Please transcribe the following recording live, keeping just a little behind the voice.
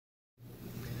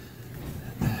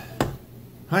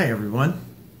Hi everyone.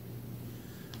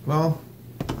 Well,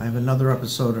 I have another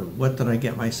episode of What Did I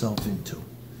Get Myself Into?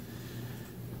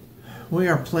 We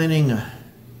are planning a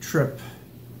trip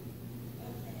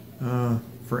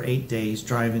for 8 days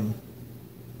driving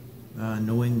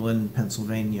New England,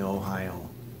 Pennsylvania, Ohio.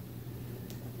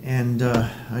 And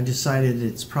I decided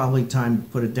it's probably time to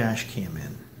put a dash cam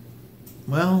in.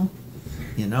 Well,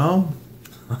 you know,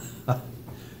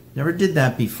 never did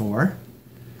that before.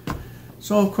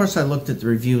 So of course I looked at the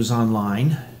reviews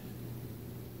online,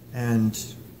 and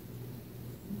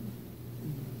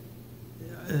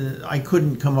I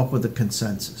couldn't come up with a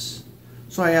consensus.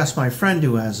 So I asked my friend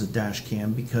who has a dash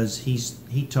cam, because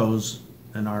he tows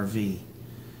an RV,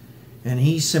 and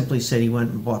he simply said he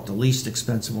went and bought the least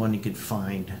expensive one he could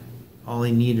find. All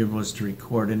he needed was to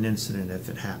record an incident if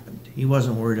it happened. He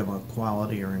wasn't worried about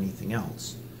quality or anything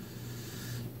else.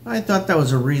 I thought that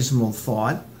was a reasonable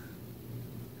thought.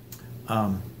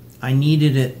 I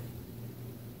needed it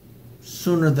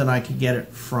sooner than I could get it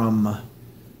from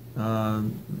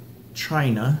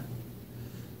China,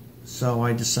 so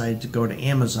I decided to go to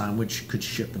Amazon, which could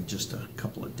ship in just a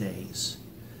couple of days.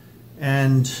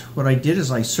 And what I did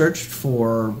is I searched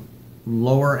for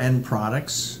lower end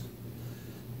products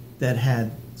that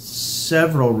had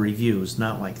several reviews,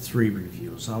 not like 3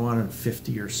 reviews. I wanted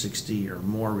 50 or 60 or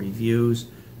more reviews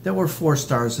that were 4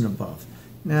 stars and above.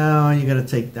 Now you got to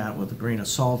take that with a grain of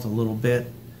salt a little bit,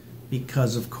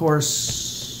 because of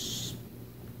course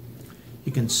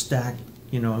you can stack,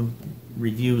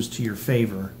 reviews to your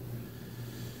favor,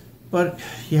 but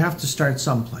you have to start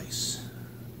someplace.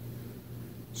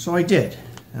 So I did,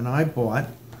 and I bought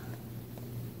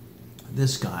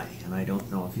this guy, and I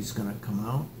don't know if he's going to come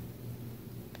out,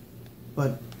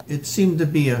 but it seemed to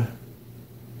be a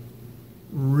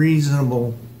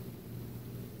reasonable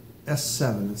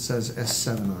S7. It says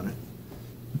S7 on it.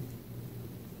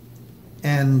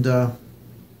 And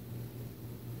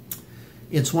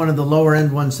it's one of the lower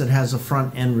end ones that has a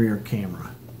front and rear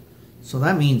camera. So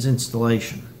that means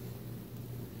installation.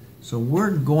 So we're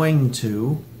going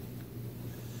to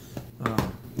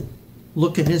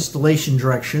look at installation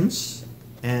directions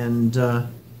and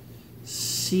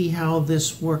see how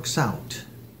this works out.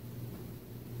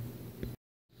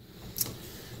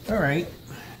 All right.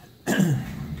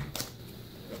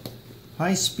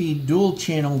 High-speed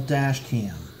dual-channel dash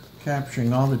cam,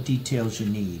 capturing all the details you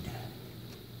need.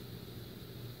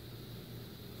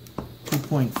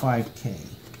 2.5K.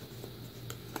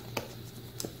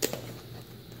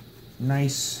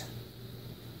 Nice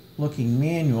looking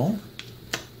manual.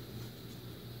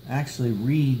 Actually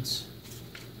reads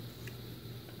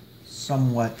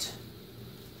somewhat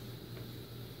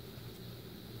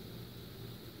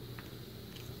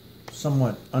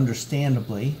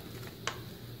understandably.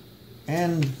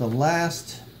 And the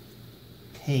last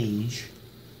page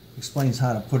explains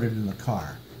how to put it in the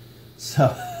car.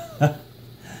 So,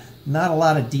 not a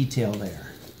lot of detail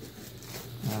there.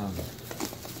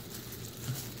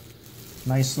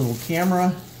 Nice little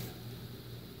camera.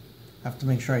 Have to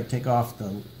make sure I take off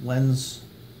the lens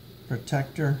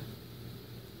protector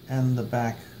and the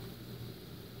back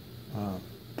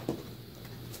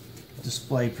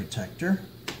display protector.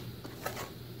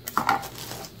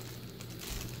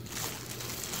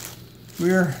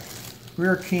 Rear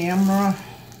camera.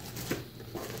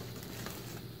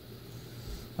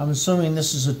 I'm assuming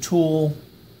this is a tool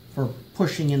for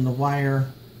pushing in the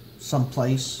wire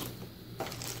someplace.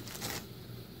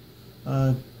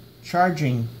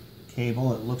 Charging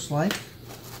cable, it looks like.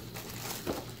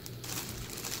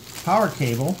 Power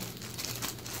cable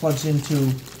plugs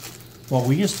into what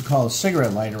we used to call a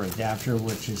cigarette lighter adapter,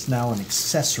 which is now an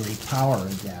accessory power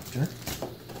adapter.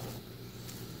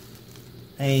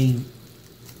 A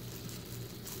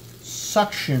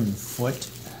suction foot,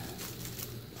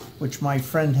 which my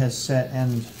friend has set,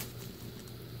 and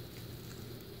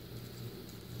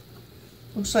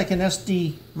looks like an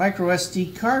micro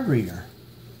SD card reader,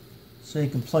 so you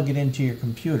can plug it into your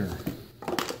computer.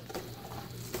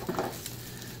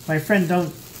 My friend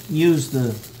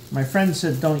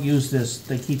said don't use this,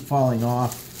 they keep falling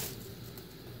off.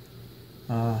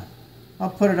 I'll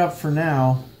put it up for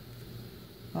now.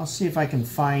 I'll see if I can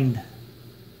find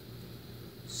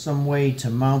some way to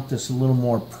mount this a little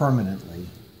more permanently.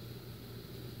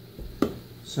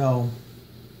 So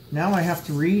now I have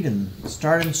to read and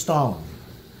start installing.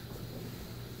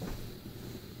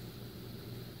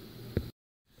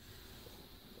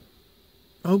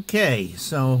 Okay,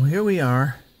 so here we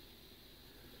are.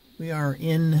 We are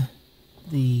in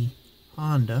the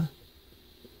Honda,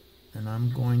 and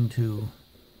I'm going to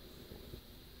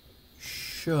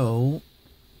show.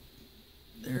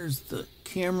 There's the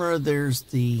camera, there's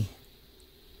the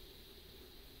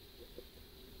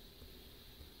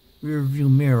rear view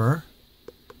mirror.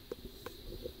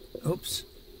 Oops.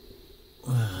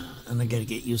 And I gotta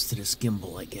get used to this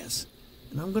gimbal, I guess.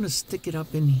 And I'm gonna stick it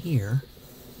up in here,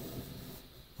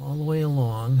 all the way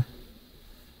along,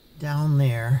 down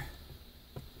there.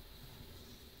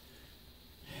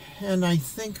 And I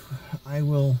think I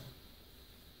will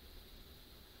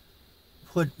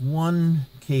put one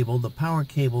cable, the power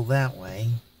cable, that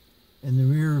way, and the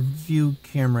rear view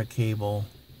camera cable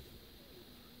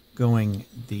going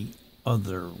the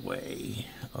other way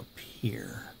up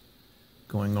here,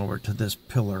 going over to this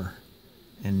pillar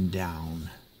and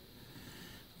down.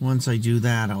 Once I do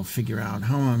that, I'll figure out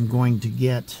how I'm going to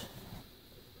get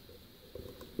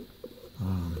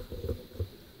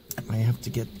I have to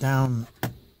get down.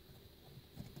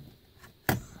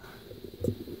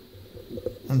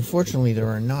 Unfortunately, there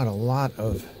are not a lot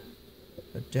of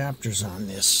adapters on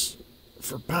this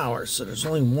for power, so there's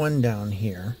only one down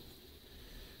here.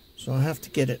 So I'll have to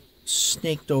get it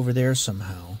snaked over there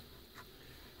somehow.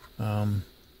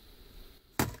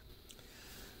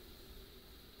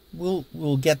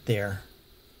 We'll get there.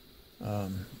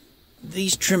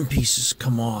 These trim pieces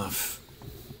come off.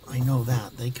 I know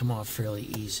that. They come off fairly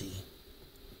easy.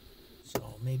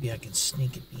 So maybe I can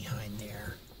sneak it behind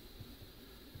there.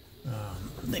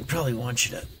 They probably want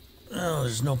you to... Oh,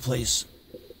 there's no place...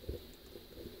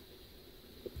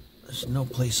 There's no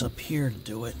place up here to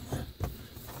do it.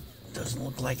 Doesn't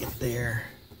look like it there.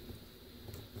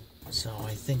 So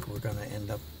I think we're going to end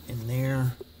up in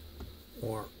there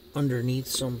or underneath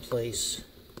someplace.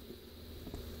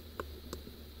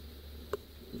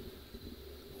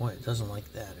 Boy, it doesn't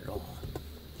like that at all.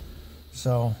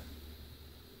 So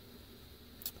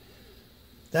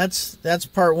that's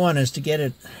part one, is to get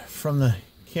it from the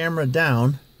camera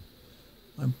down.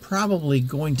 I'm probably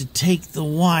going to take the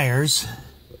wires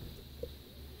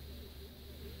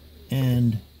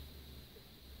and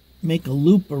make a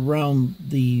loop around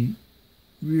the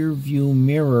rear view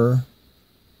mirror,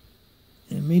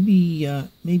 and maybe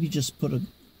just put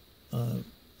a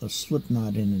slip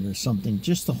knot in it or something,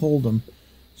 just to hold them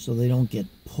so they don't get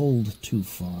pulled too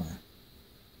far.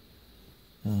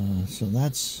 So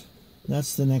that's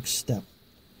the next step,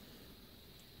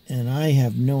 and I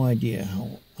have no idea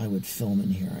how I would film in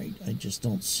here. I just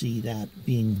don't see that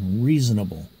being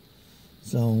reasonable.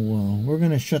 So we're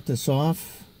going to shut this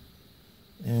off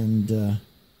and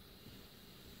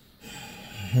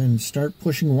start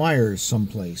pushing wires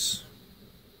someplace.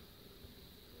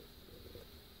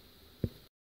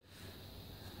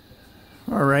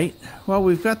 All right, well,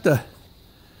 we've got the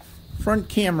front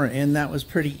camera in. That was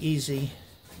pretty easy.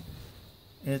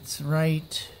 It's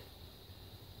right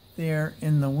there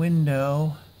in the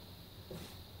window.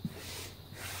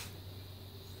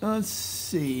 Let's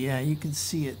see. Yeah, you can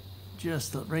see it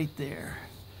just right there.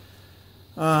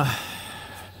 A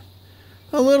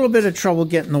little bit of trouble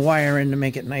getting the wire in to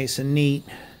make it nice and neat,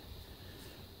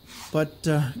 but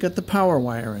got the power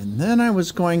wire in. Then I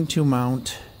was going to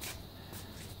mount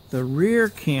the rear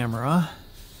camera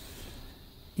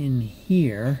in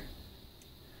here,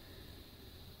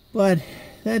 but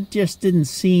that just didn't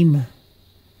seem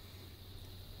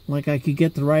like I could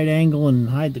get the right angle and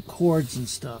hide the cords and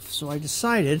stuff. So I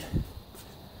decided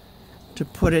to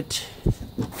put it,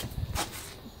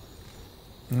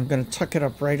 I'm going to tuck it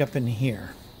up right up in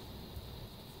here.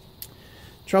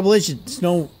 Trouble is, it's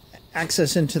no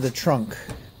access into the trunk,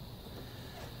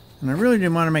 and I really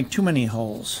didn't want to make too many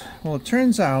holes. Well, it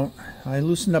turns out I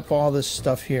loosened up all this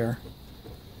stuff here,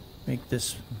 make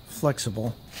this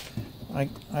flexible.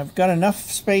 I've got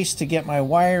enough space to get my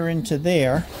wire into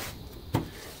there,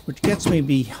 which gets me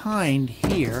behind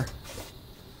here.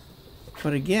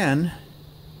 But again,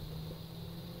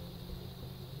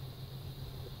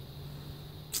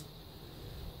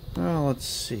 well, let's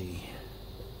see.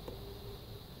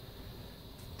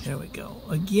 There we go.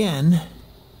 Again,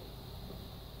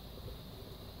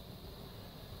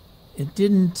 it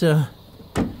didn't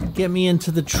get me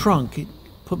into the trunk. It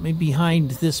put me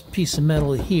behind this piece of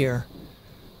metal here.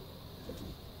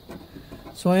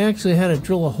 So I actually had to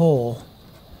drill a hole.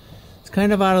 It's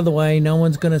kind of out of the way. No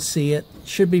one's going to see it.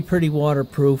 Should be pretty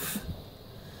waterproof.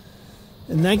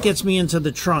 And that gets me into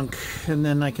the trunk, and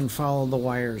then I can follow the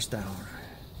wires down.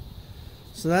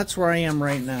 So that's where I am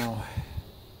right now.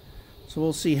 So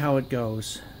we'll see how it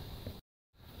goes.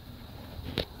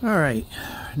 Alright,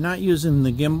 not using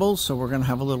the gimbal, so we're going to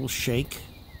have a little shake.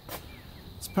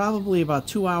 It's probably about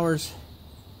 2 hours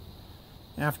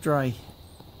after I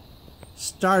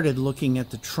started looking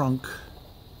at the trunk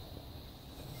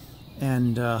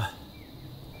and to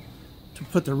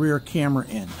put the rear camera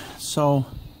in. So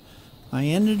I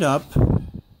ended up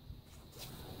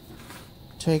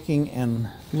taking and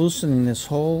loosening this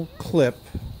whole clip.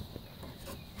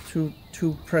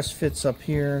 Two press fits up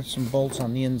here, some bolts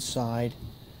on the inside.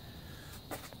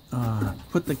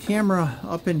 Put the camera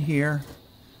up in here,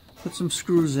 put some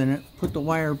screws in it, put the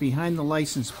wire behind the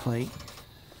license plate.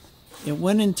 It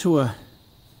went into a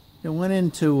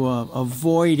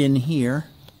void in here,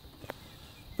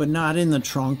 but not in the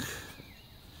trunk.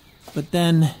 But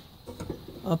then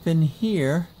up in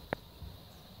here,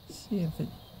 see if it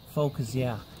focuses.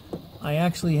 Yeah, I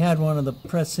actually had one of the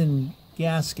press-in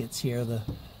gaskets here,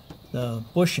 the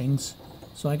bushings.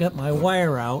 So I got my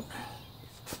wire out,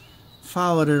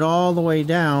 followed it all the way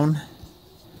down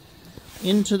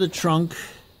into the trunk.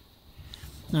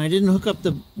 Now I didn't hook up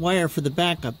the wire for the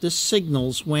backup. This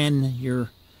signals when you're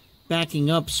backing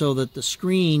up so that the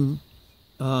screen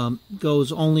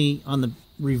goes only on the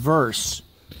reverse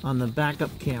on the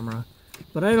backup camera.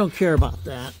 But I don't care about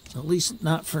that, at least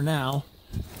not for now.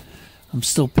 I'm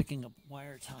still picking up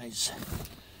wire ties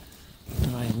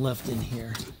that I left in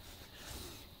here.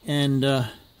 And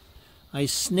I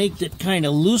snaked it kind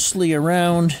of loosely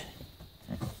around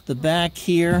the back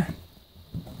here,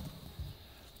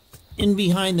 in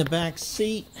behind the back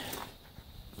seat.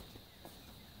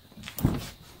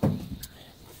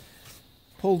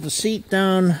 Pulled the seat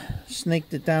down,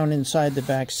 snaked it down inside the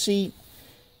back seat,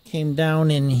 came down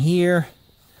in here,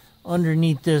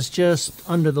 underneath this, just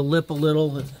under the lip a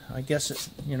little. I guess it,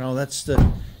 you know, that's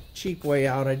the cheap way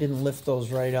out. I didn't lift those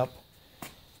right up.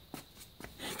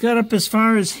 Got up as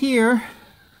far as here,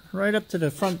 right up to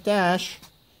the front dash,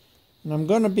 and I'm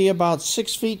going to be about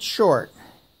 6 feet short.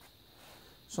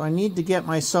 So I need to get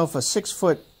myself a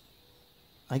 6-foot,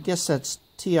 I guess that's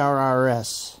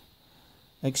TRRS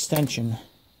extension,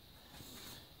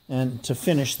 and to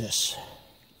finish this.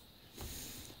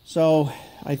 So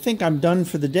I think I'm done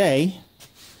for the day,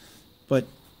 but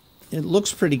it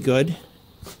looks pretty good.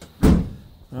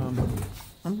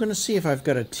 I'm going to see if I've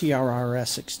got a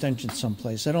TRRS extension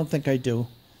someplace. I don't think I do.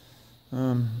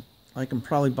 I can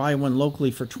probably buy one locally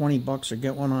for 20 bucks or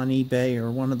get one on eBay or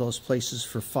one of those places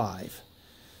for $5.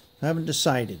 I haven't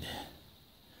decided.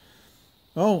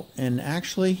 Oh, and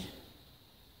actually,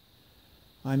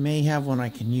 I may have one I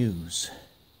can use.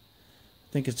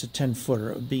 I think it's a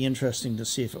 10-footer. It would be interesting to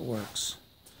see if it works.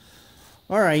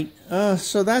 All right,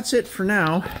 so that's it for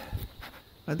now.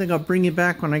 I think I'll bring you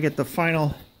back when I get the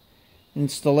final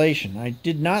installation. I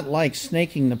did not like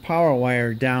snaking the power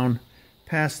wire down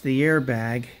past the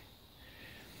airbag.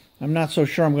 I'm not so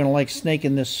sure I'm going to like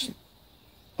snaking this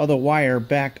other wire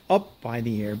back up by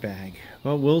the airbag.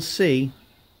 Well, we'll see.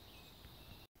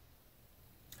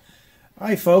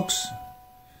 Alright folks,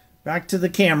 back to the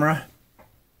camera.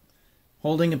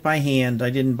 Holding it by hand. I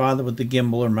didn't bother with the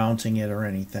gimbal or mounting it or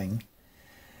anything.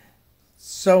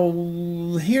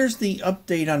 So here's the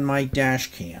update on my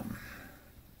dash cam.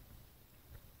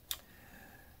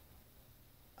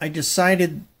 I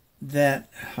decided that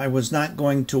I was not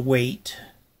going to wait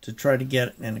to try to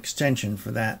get an extension for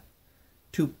that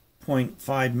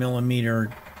 2.5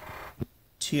 millimeter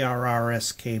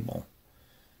TRRS cable.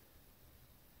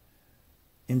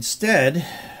 Instead,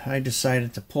 I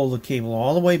decided to pull the cable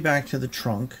all the way back to the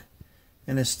trunk,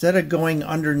 and instead of going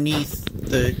underneath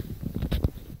the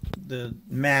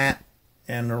mat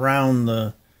and around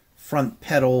the front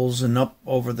pedals and up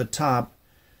over the top,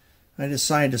 I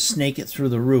decided to snake it through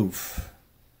the roof.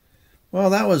 Well,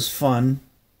 that was fun.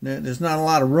 There's not a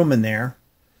lot of room in there.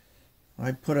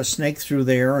 I put a snake through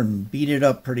there and beat it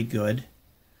up pretty good.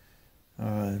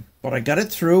 But I got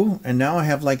it through, and now I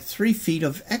have like 3 feet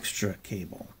of extra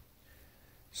cable.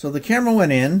 So the camera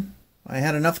went in. I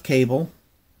had enough cable.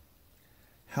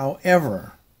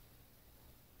 However,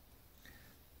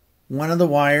 one of the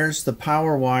wires, the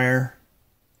power wire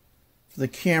for the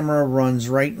camera, runs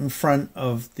right in front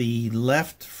of the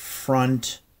left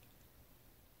front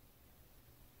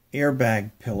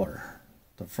airbag pillar,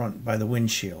 the front by the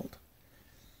windshield.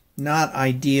 Not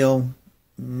ideal,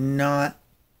 not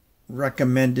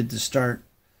recommended to start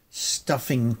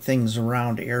stuffing things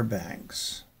around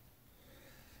airbags.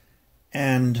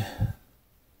 And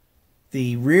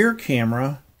the rear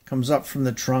camera comes up from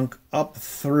the trunk up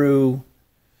through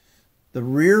the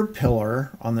rear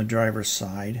pillar on the driver's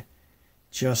side,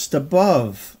 just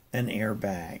above an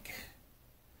airbag.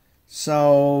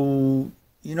 So,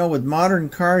 you know, with modern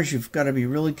cars, you've got to be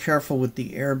really careful with the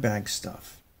airbag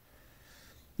stuff.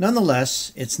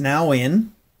 Nonetheless, it's now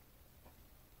in.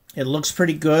 It looks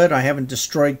pretty good. I haven't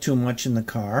destroyed too much in the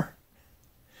car.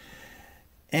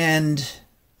 And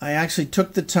I actually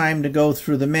took the time to go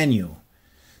through the menu.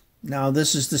 Now,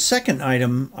 this is the second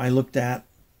item I looked at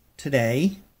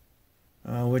today,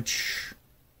 which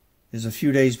is a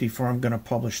few days before I'm going to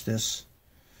publish this,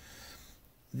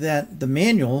 that the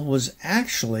manual was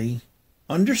actually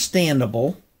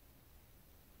understandable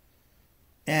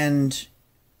and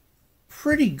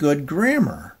pretty good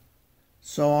grammar.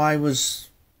 So I was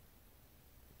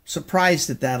surprised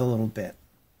at that a little bit.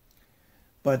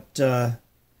 But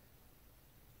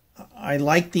I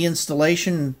like the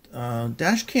installation.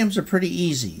 Dash cams are pretty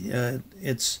easy.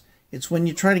 It's when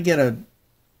you try to get a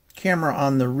camera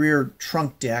on the rear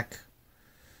trunk deck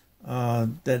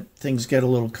that things get a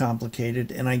little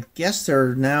complicated. And I guess there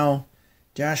are now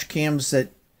dash cams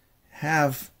that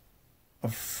have a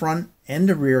front and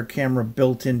a rear camera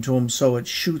built into them, so it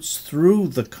shoots through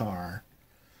the car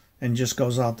and just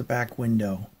goes out the back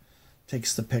window,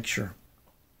 takes the picture.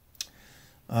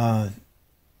 I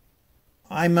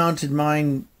mounted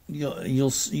mine. You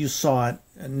saw it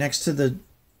next to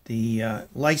the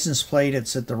license plate.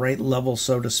 It's at the right level,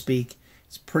 so to speak.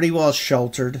 It's pretty well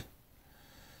sheltered.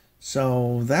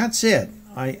 So that's it.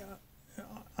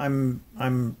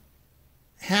 I'm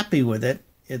happy with it.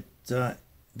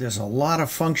 There's a lot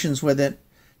of functions with it.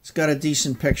 It's got a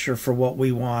decent picture for what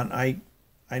we want.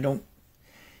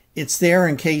 It's there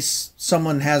in case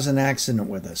someone has an accident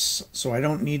with us, so I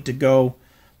don't need to go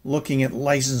looking at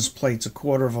license plates a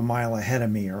quarter of a mile ahead of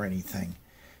me or anything.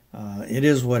 It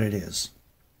is what it is.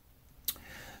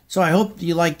 So I hope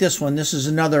you like this one. This is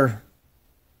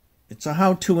it's a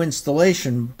how-to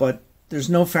installation, but there's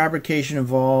no fabrication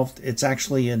involved. It's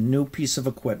actually a new piece of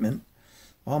equipment.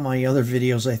 All my other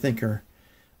videos, I think, are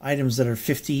items that are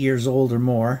 50 years old or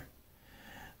more.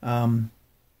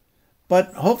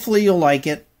 But hopefully you'll like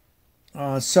it.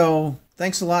 So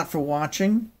thanks a lot for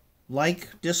watching.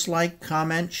 Like, dislike,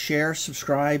 comment, share,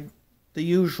 subscribe, the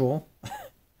usual.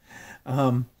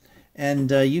 And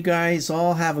you guys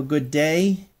all have a good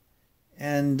day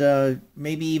and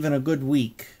maybe even a good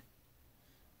week.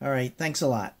 All right, thanks a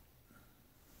lot.